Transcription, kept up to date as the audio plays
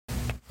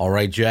All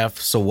right, Jeff.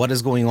 So what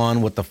is going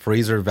on with the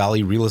Fraser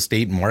Valley real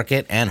estate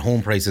market and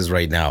home prices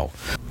right now?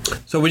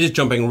 So we're just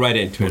jumping right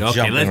into it.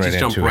 Okay, let's just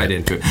jump right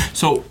into it.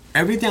 So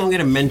everything I'm going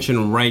to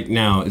mention right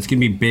now is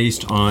going to be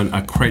based on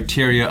a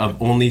criteria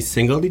of only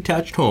single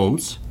detached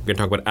homes. We're going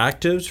to talk about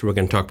actives. We're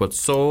going to talk about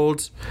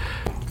solds.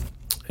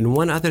 And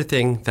one other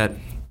thing that,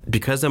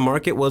 because the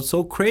market was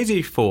so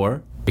crazy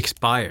for,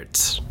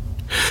 expireds.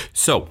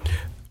 So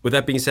with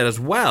that being said as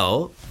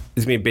well,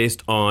 it's going to be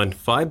based on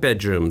 5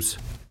 bedrooms,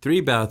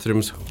 3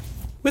 bathrooms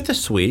with a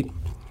suite,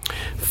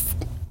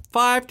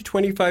 5 to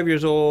 25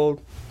 years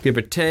old, give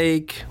or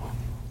take,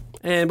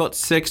 and about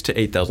 6 to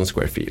 8,000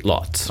 square feet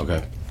lots.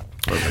 Okay.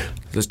 Perfect.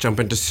 Let's jump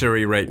into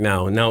Surrey right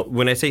now. Now,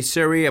 when I say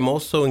Surrey, I'm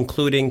also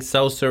including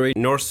South Surrey,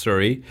 North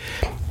Surrey,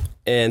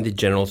 and the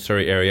general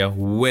Surrey area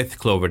with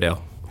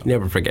Cloverdale.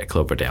 Never forget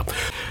Cloverdale.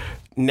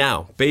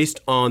 Now,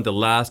 based on the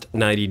last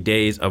 90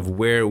 days of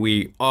where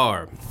we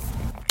are,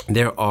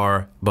 there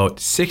are about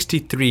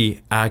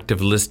 63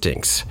 active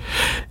listings.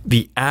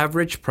 The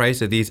average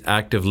price of these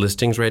active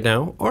listings right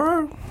now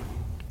are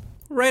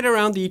right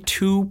around the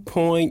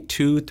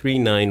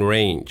 2.239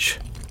 range.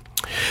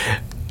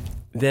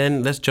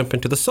 Then let's jump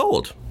into the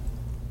sold.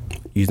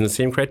 Using the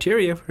same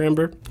criteria,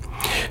 remember?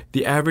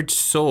 The average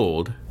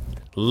sold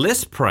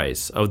list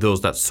price of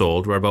those that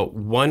sold were about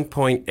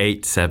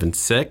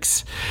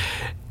 1.876.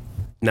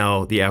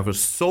 Now, the average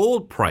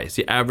sold price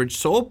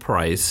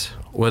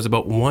was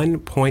about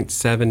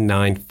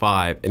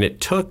 1.795, and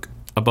it took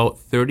about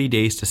 30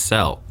 days to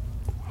sell.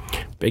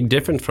 Big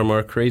difference from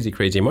our crazy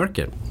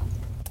market.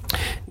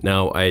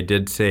 Now, I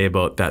did say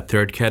about that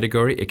third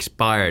category,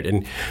 expired,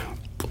 and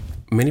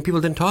many people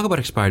didn't talk about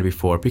expired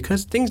before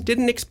because things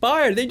didn't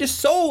expire. They just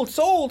sold.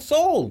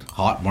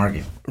 Hot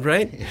market.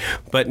 Right?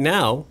 But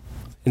now,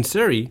 in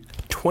Surrey,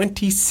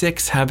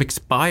 26 have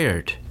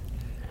expired.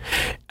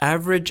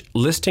 Average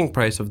listing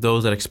price of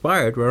those that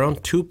expired were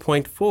around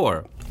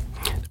 2.4.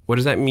 What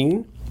does that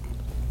mean?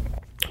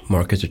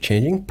 Markets are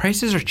changing.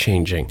 Prices are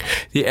changing.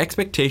 The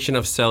expectation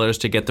of sellers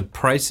to get the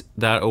price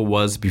that it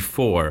was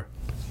before,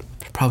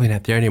 probably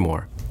not there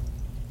anymore.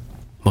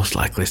 Most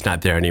likely it's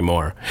not there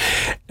anymore.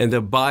 And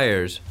the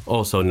buyers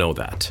also know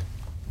that.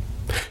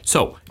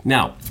 So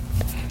now,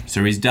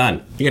 Surrey's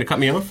done. You gonna cut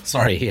me off?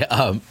 Sorry.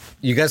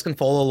 You guys can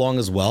follow along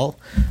as well.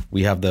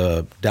 We have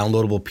the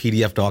downloadable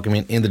PDF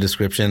document in the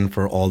description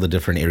for all the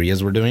different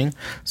areas we're doing.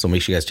 So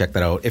make sure you guys check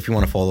that out if you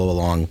want to follow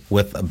along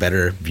with a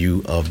better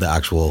view of the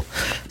actual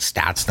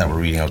stats that we're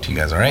reading out to you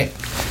guys, all right?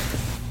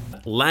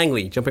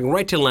 Langley, jumping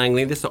right to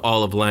Langley. This is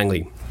all of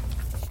Langley.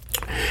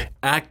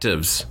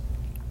 Actives.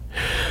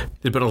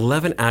 There's been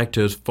 11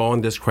 actives fall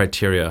in this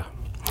criteria.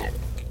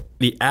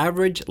 The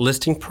average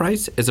listing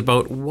price is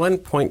about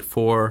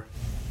 1.4.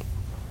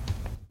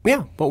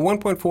 Yeah, about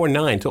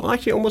 1.49. So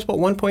actually almost about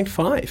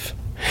 1.5.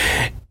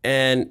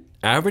 And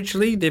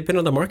averagely, they've been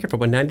on the market for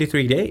about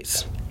 93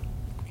 days.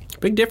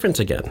 Big difference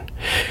again.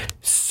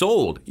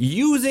 Sold.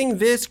 Using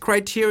this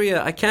criteria,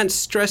 I can't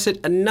stress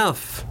it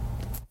enough.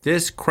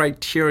 This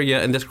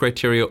criteria and this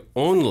criteria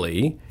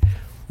only,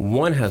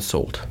 one has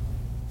sold.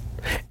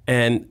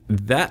 And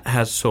that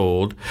has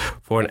sold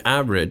for an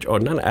average, or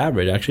not an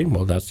average actually,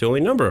 well, that's the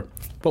only number,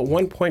 but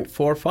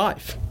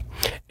 1.45.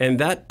 And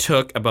that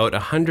took about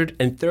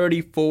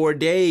 134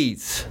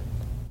 days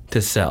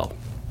to sell.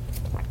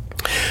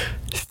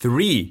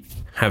 3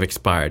 have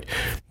expired.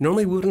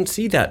 Normally we wouldn't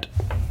see that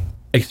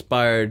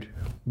expired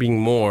being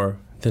more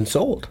than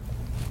sold.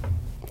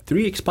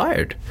 3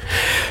 expired.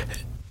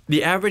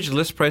 The average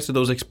list price of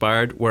those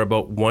expired were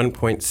about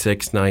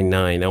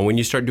 1.699. Now, when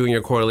you start doing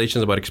your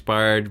correlations about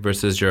expired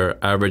versus your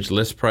average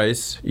list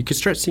price, you can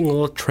start seeing a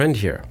little trend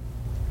here.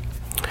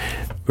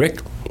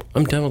 Rick,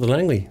 I'm done with the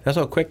Langley. That's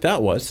how quick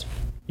that was.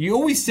 You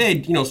always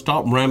said,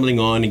 stop rambling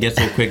on and get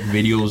some quick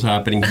videos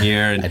happening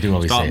here, and I do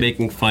always stop say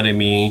making fun of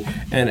me.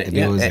 And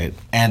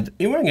And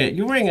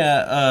you're wearing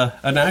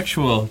an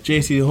actual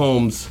J.C.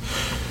 Holmes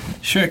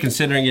shirt,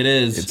 considering it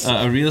is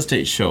a real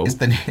estate show.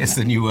 it's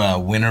the new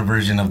winter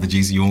version of the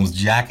J.C. Holmes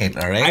jacket,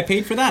 all right? I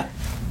paid for that.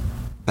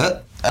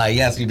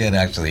 Yes, you did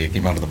actually. It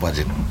came out of the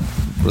budget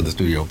for the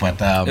studio, but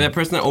And that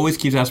person that always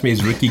keeps asking me,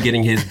 is Ricky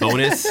getting his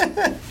bonus?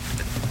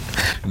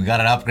 we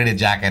got an upgraded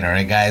jacket, all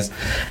right, guys?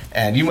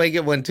 And you might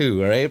get one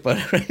too, all right?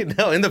 But right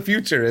now, in the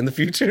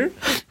future,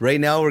 right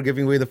now we're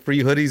giving away the free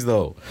hoodies,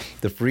 though.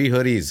 The free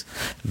hoodies.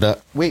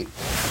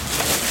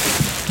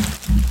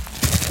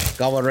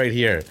 Got one right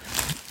here.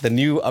 The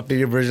new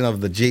updated version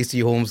of the J.C.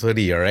 Holmes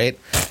hoodie, all right?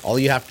 All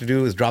you have to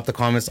do is drop the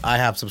comments, I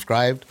have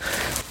subscribed,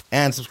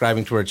 and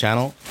subscribing to our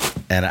channel,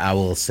 and I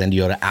will send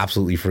you out an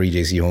absolutely free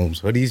J.C.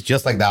 Holmes hoodies,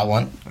 just like that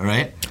one, all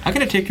right? I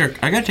gotta take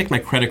my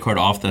credit card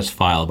off this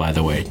file, by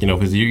the way,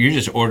 because you're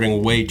just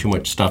ordering way too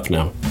much stuff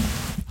now.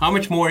 How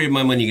much more of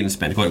my money are you going to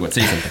spend? Go ahead,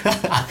 say something.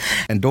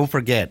 And don't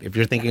forget, if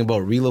you're thinking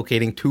about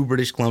relocating to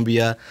British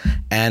Columbia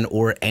and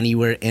or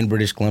anywhere in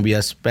British Columbia,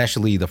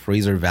 especially the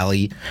Fraser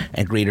Valley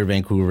and Greater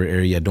Vancouver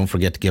area, don't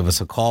forget to give us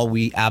a call.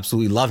 We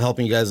absolutely love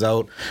helping you guys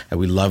out,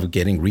 and we love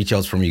getting reach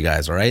outs from you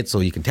guys, all right?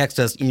 So you can text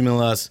us, email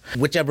us,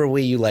 whichever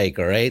way you like,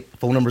 all right?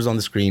 Phone numbers on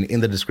the screen,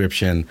 in the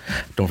description.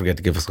 Don't forget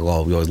to give us a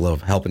call. We always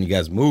love helping you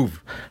guys move,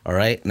 all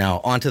right?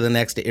 Now, on to the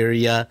next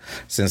area,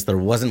 since there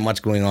wasn't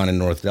much going on in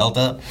North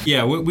Delta.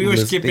 Yeah, we were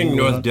skipping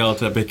North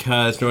Delta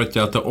because North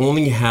Delta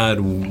only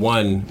had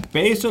one,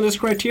 based on this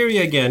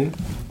criteria again,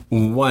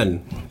 one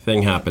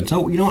thing happened.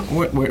 So, you know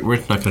what? We're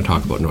not going to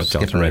talk about North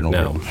Delta right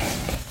now.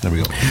 There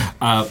we go.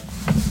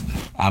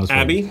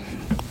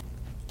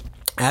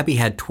 Abby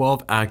had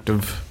 12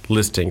 active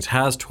listings,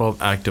 has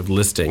 12 active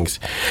listings.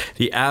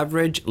 The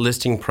average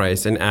listing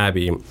price in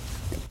Abby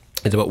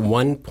is about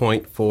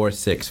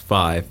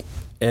 1.465,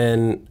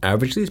 and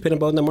averagely it's been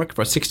about in the market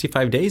for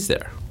 65 days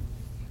there.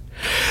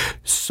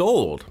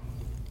 Sold,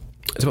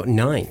 it's about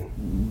 9,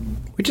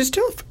 which is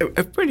still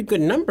a pretty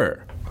good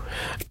number.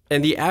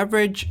 And the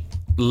average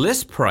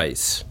list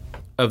price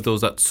of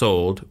those that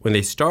sold when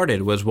they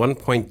started was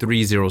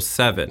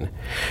 1.307.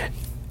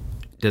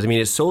 Doesn't mean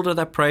it sold at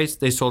that price.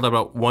 They sold at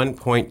about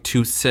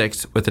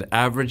 1.26 with an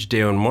average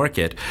day on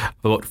market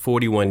of about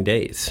 41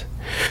 days.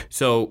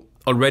 So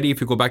already, if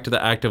you go back to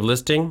the active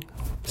listing,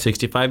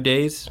 65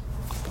 days,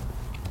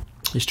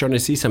 you're starting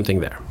to see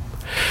something there.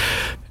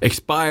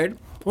 Expired,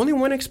 only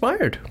one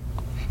expired,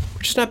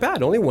 which is not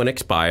bad. Only one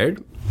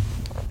expired.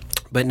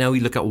 But now we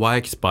look at why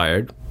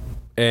expired.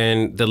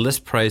 And the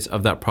list price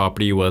of that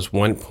property was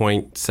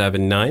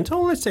 1.79.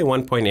 So let's say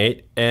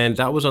 1.8. And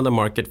that was on the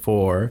market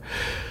for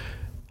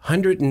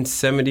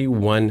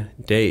 171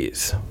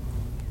 days.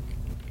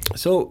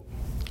 So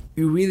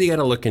you really got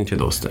to look into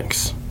those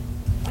things.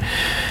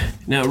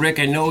 Now, Rick,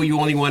 I know you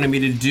only wanted me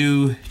to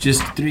do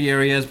just 3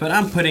 areas, but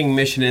I'm putting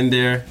Mission in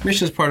there.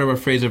 Mission is part of our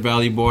Fraser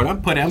Valley board.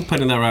 I'm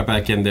putting that right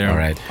back in there. All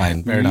right,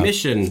 fine. Fair enough.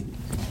 Mission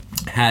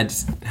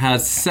has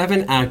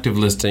 7 active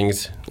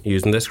listings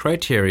using this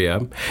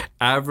criteria.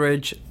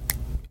 Average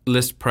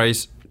list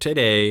price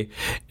today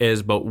is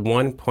about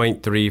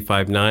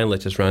 1.359.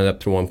 Let's just round it up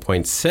to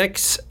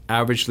 1.6.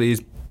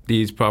 Averagely,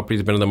 these properties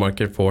have been on the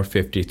market for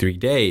 53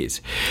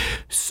 days.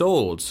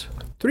 Solds,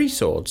 3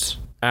 solds.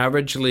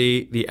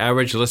 Averagely, the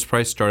average list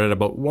price started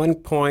about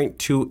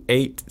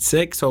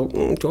 1.286, so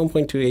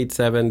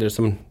 1.287. There's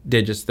some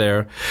digits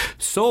there.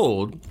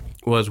 Sold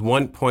was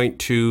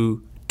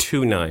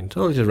 1.229,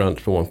 so let's just round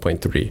it to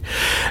 1.3.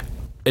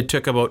 It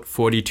took about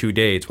 42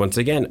 days, once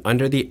again,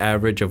 under the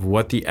average of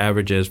what the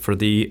average is for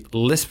the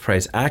list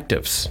price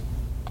actives.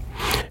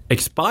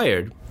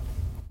 Expired,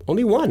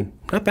 only 1,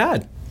 not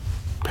bad.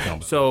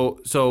 No. So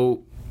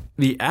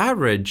the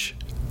average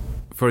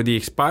for the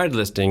expired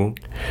listing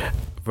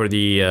for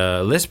the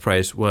list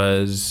price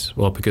was,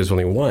 well, because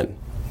only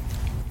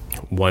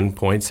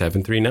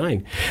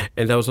 1.739.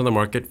 And that was on the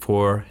market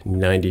for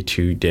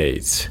 92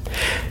 days.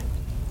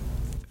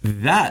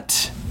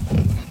 That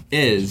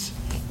is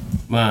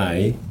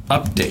my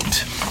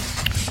update.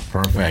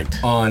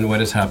 Perfect. On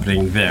what is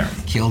happening there.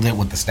 Killed it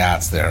with the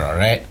stats there, all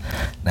right?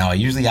 Now, I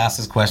usually ask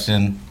this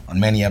question on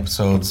many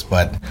episodes,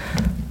 but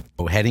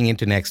heading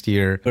into next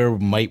year, where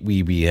might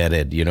we be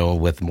headed,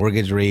 with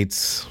mortgage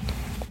rates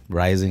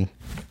rising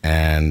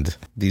and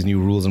these new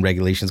rules and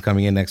regulations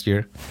coming in next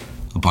year?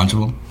 A bunch of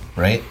them,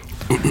 right?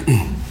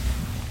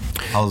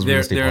 How's real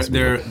estate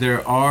possible?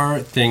 There are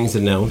things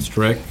announced,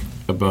 Rick,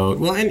 about,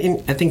 well,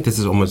 and I think this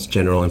is almost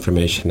general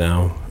information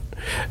now.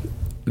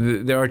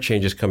 There are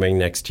changes coming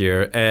next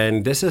year,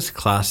 and this is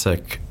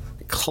classic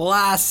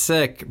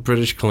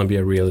British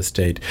Columbia real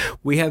estate.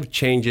 We have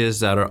changes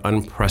that are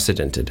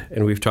unprecedented,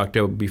 and we've talked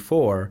about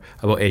before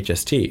about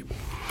HST.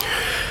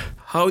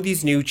 How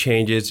these new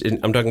changes,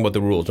 I'm talking about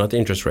the rules, not the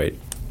interest rate,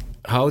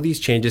 how these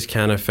changes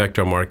can affect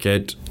our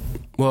market,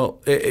 well,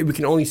 we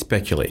can only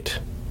speculate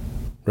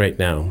right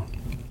now.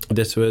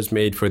 This was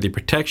made for the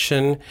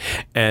protection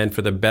and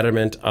for the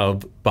betterment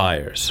of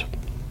buyers.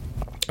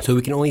 So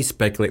we can only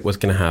speculate what's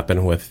going to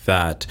happen with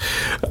that.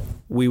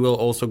 We will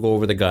also go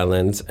over the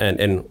guidelines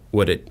and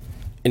what it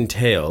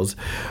entails.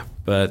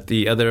 But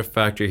the other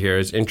factor here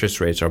is interest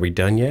rates. Are we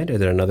done yet? Is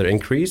there another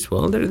increase?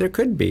 Well, there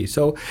could be.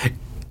 So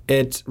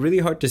it's really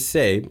hard to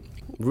say,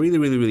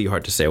 really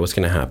hard to say what's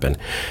going to happen.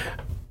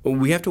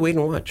 We have to wait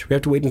and watch. We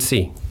have to wait and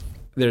see.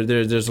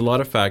 There's a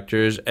lot of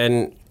factors.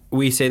 And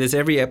we say this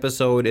every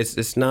episode.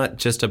 It's not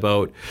just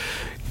about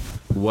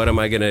what am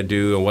I going to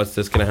do and what's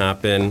this going to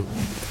happen.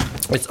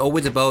 It's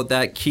always about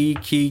that key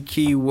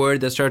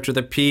word that starts with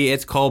a P.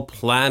 It's called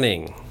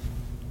planning.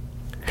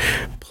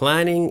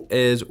 Planning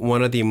is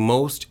one of the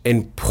most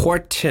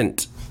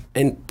important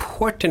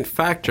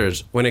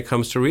factors when it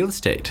comes to real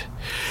estate.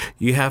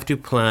 You have to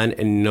plan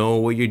and know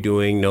what you're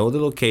doing, know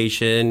the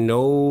location,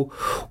 know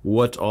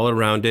what's all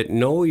around it,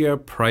 know your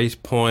price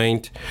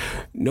point,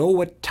 know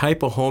what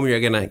type of home you're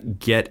going to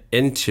get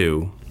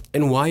into,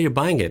 and why you're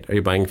buying it. Are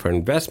you buying for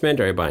investment?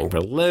 Are you buying for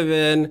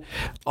living?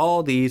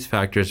 All these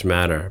factors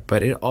matter,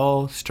 but it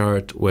all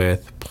starts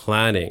with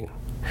planning.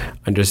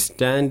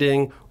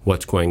 Understanding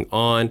what's going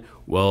on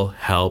will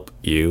help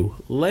you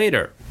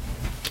later,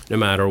 no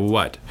matter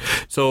what.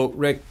 So,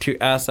 Rick, to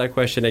ask that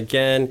question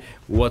again,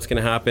 what's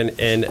going to happen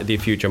in the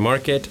future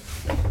market?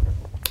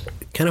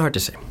 Kind of hard to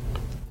say.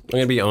 I'm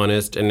going to be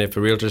honest, and if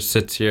a realtor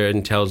sits here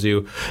and tells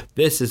you,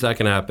 this is not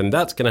going to happen,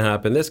 that's going to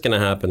happen, this is going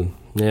to happen,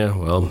 yeah,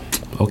 well,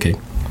 okay.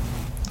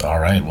 All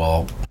right.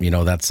 Well,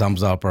 that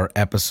sums up our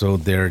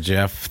episode there,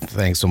 Jeff.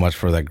 Thanks so much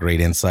for that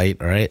great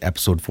insight. All right.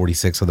 Episode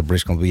 46 of the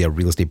British Columbia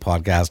Real Estate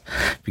Podcast.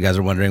 If you guys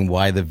are wondering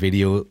why the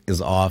video is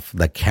off,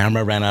 the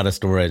camera ran out of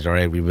storage. All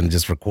right. We've been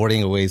just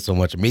recording away so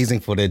much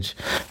amazing footage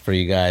for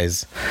you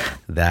guys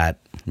that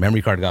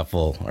memory card got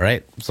full. All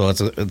right. So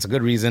it's a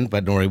good reason,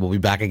 but don't worry. We'll be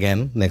back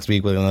again next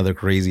week with another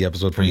crazy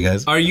episode for you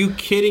guys. Are you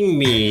kidding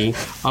me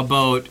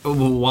about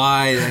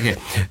why? Okay.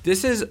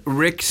 This is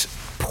Rick's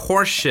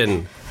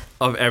portion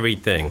of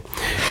everything,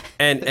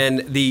 and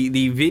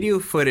the video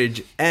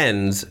footage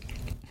ends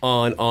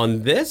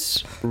on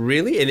this,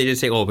 really, and they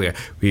just say, oh,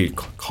 we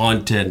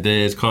content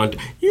this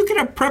content. You could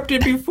have prepped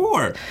it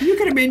before. You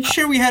could have made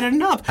sure we had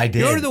enough. I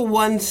did. You're the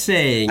one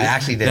saying I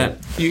actually did.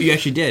 That you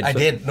actually did. I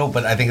did. No,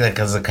 but I think that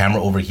because the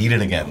camera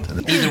overheated again.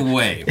 Either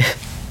way,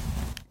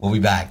 we'll be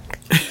back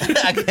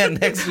again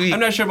next week. I'm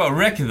not sure about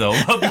Rick though.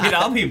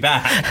 I'll be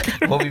back.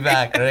 We'll be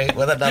back, right?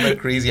 With another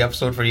crazy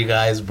episode for you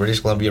guys. British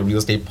Columbia Real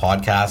Estate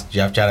Podcast.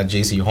 Jeff Chat at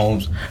JC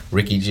Homes,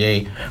 Ricky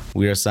J.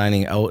 We are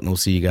signing out, and we'll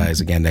see you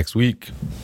guys again next week.